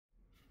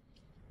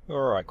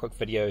Alright, quick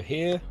video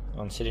here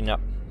on setting up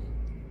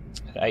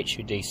the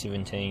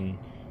HUD17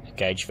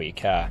 gauge for your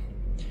car.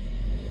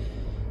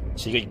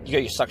 So you got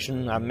your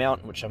suction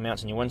mount, which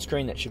mounts on your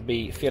windscreen. That should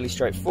be fairly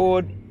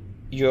straightforward.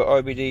 Your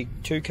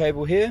OBD2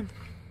 cable here.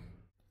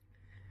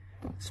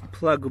 This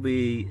plug will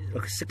be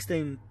like a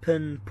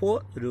 16-pin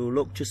port. It'll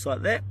look just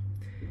like that.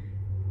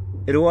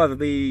 It'll either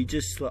be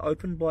just like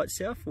open by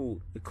itself, or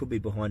it could be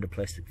behind a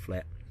plastic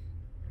flap.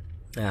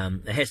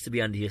 It has to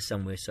be under here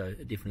somewhere, so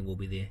it definitely will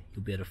be there.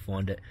 You'll be able to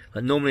find it.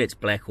 Like normally it's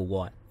black or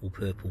white or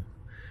purple.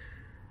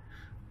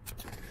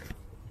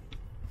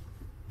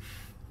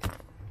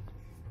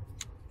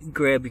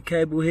 Grab your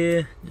cable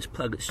here, just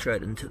plug it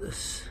straight into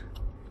this.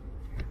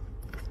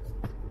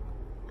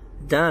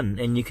 Done.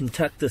 And you can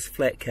tuck this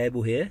flat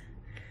cable here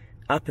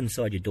up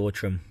inside your door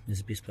trim. Is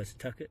the best place to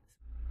tuck it.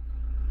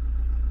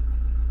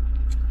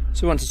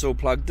 So once it's all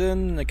plugged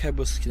in, the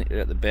cable's connected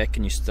at the back,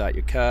 and you start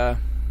your car,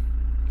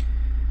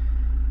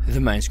 the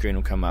main screen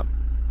will come up.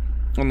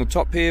 On the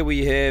top here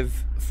we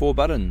have 4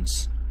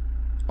 buttons: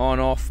 on,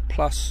 off,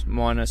 plus,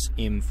 minus,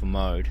 M for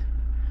mode.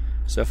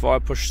 So if I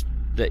push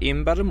the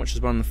M button, which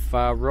is one on the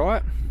far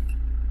right,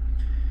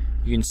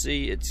 you can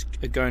see it's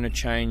going to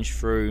change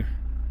through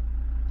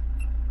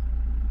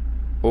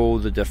all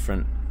the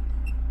different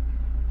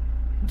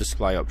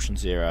display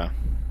options there are.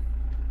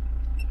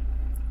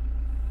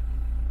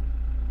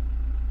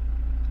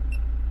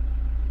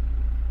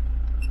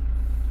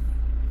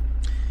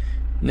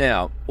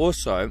 Now,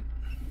 also,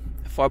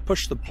 if I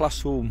push the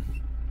plus or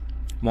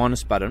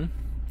minus button,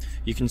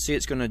 you can see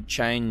it's going to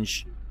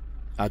change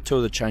two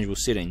of the changeable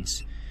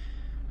settings.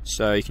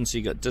 So you can see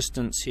you've got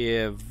distance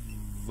here,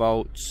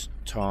 volts,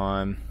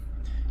 time,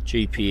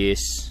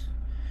 GPS,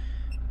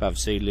 above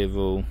sea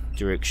level,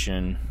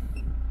 direction,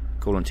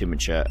 coolant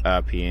temperature,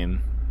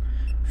 RPM,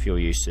 fuel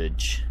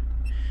usage,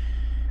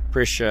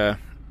 pressure,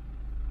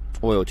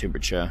 oil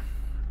temperature,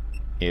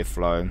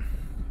 airflow,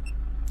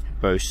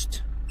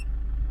 boost,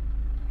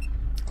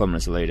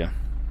 kilometers a litre,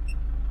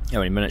 how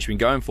many minutes you've been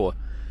going for.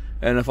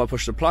 And if I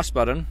push the plus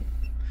button,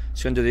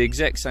 it's going to do the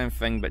exact same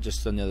thing but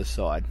just on the other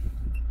side.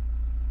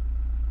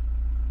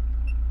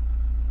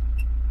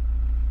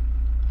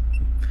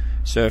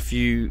 So if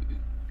you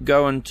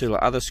go into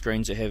like other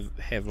screens that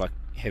have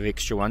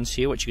extra ones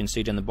here, which you can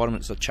see down the bottom,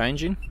 it's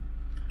changing.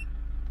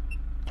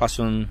 Plus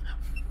and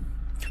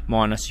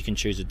minus, you can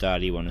choose the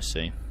data you want to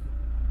see.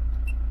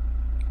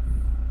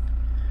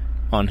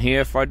 On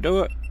here, if I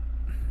do it,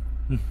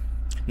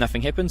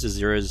 nothing happens, as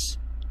there is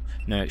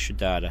no extra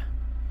data.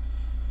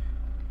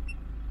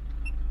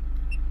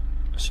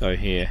 So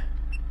here,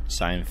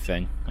 same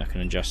thing, I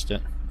can adjust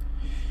it.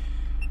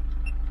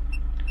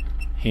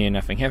 Here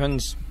nothing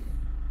happens,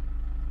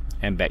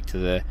 and back to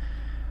the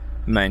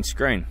main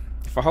screen.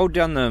 If I hold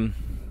down the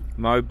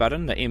mode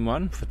button, the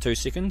M1, for 2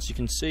 seconds, you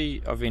can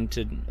see I've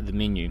entered the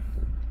menu.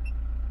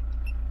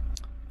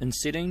 In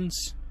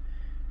settings,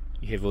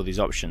 you have all these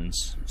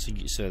options.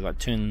 So like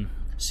turn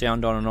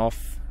sound on and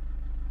off,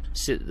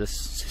 set the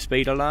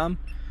speed alarm.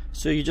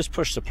 So you just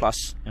push the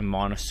plus and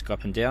minus, go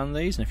up and down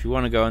these, and if you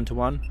want to go into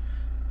one,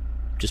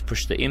 just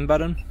push the M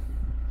button,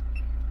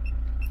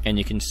 and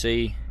you can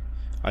see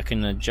I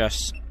can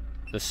adjust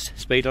the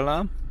speed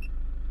alarm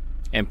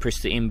and press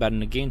the M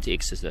button again to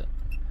exit it.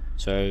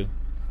 So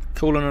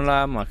coolant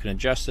alarm, I can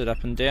adjust it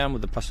up and down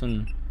with the plus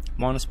and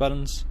minus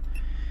buttons,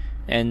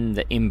 and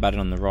the M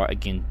button on the right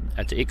again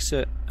to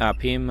exit.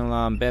 RPM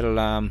alarm, bad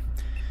alarm.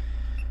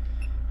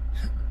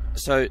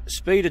 So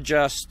speed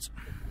adjust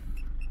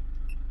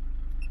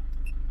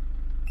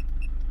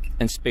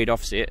and speed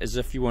offset is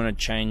if you want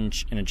to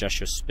change and adjust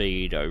your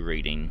speed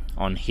reading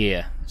on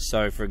here.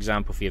 So for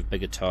example, if you have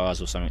bigger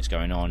tyres or something's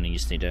going on and you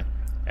just need to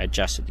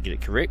adjust it to get it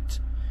correct,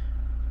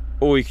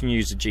 or you can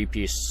use the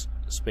GPS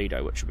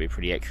speedo, which will be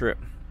pretty accurate,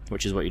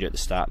 which is what you do at the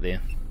start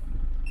there.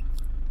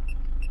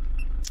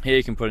 Here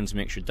you can put in some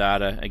extra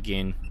data,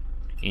 again,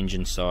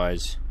 engine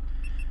size,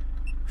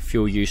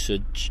 fuel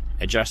usage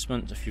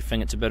adjustment if you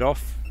think it's a bit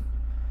off.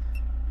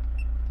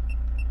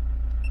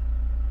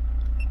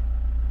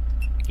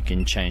 You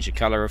can change the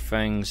colour of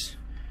things,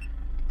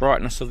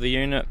 brightness of the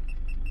unit,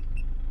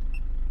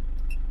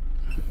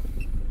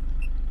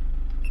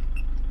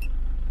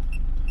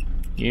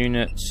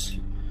 units,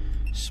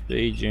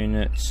 speed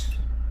units,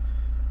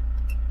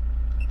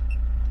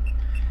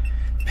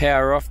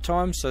 power off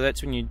time, so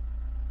that's when you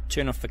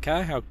turn off the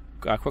car, how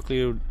quickly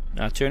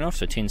it'll turn off,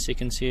 so 10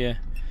 seconds here.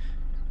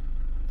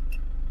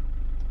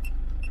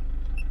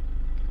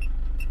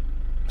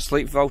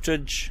 Sleep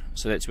voltage,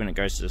 so that's when it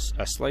goes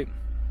to sleep.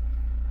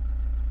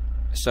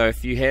 So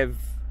if you have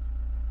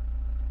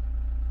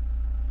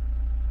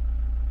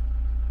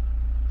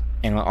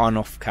an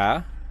on-off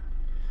car,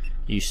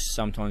 you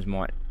sometimes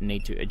might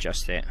need to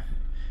adjust that,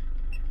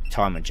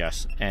 time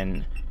adjust,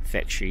 and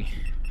factory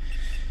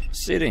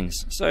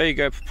settings. So you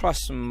go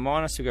plus and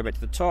minus, we go back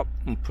to the top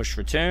and push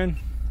return.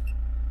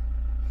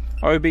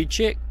 OB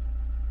check,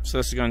 so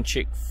this is going to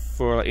check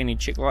for any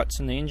check lights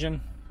in the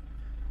engine.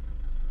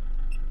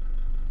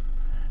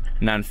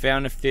 None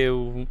found. If there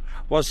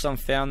was some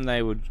found,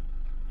 they would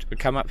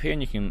come up here,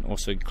 and you can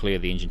also clear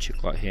the engine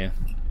check light here.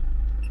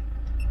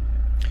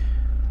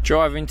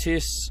 Driving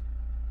tests,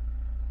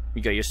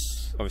 you got your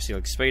obviously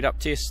like speed up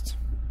test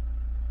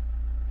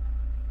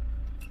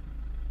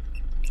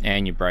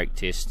and your brake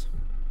test.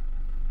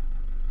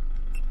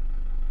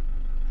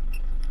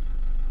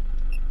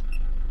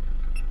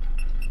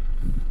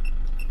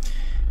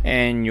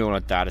 And your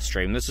data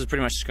stream. This is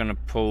pretty much just going to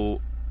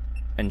pull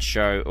and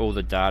show all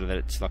the data that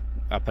it's like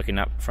picking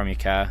up from your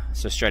car.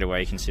 So straight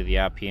away you can see the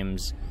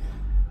RPMs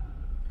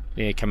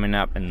there coming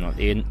up, and like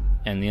the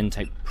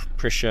intake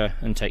pressure,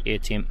 intake air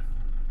temp.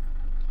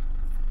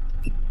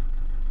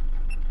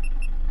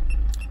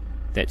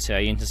 That's how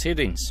you enter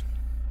settings.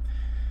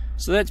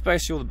 So that's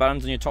basically all the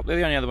buttons on your top there.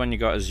 The only other one you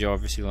got is your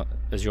is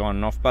your on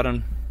and off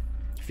button.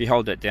 If you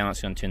hold that down,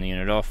 it's going to turn the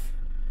unit off.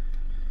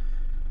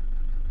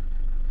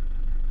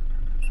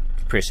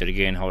 Press it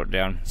again, hold it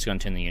down, it's going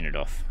to turn the unit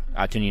off.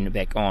 Turn the unit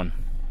back on.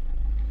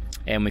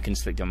 And we can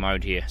select a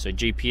mode here. So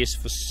GPS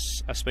for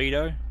a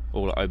speedo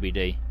or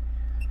OBD.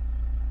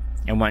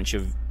 And once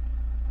you've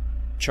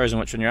chosen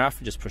which one you're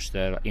after, just push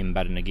the M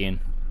button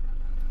again.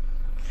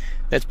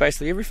 That's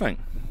basically everything.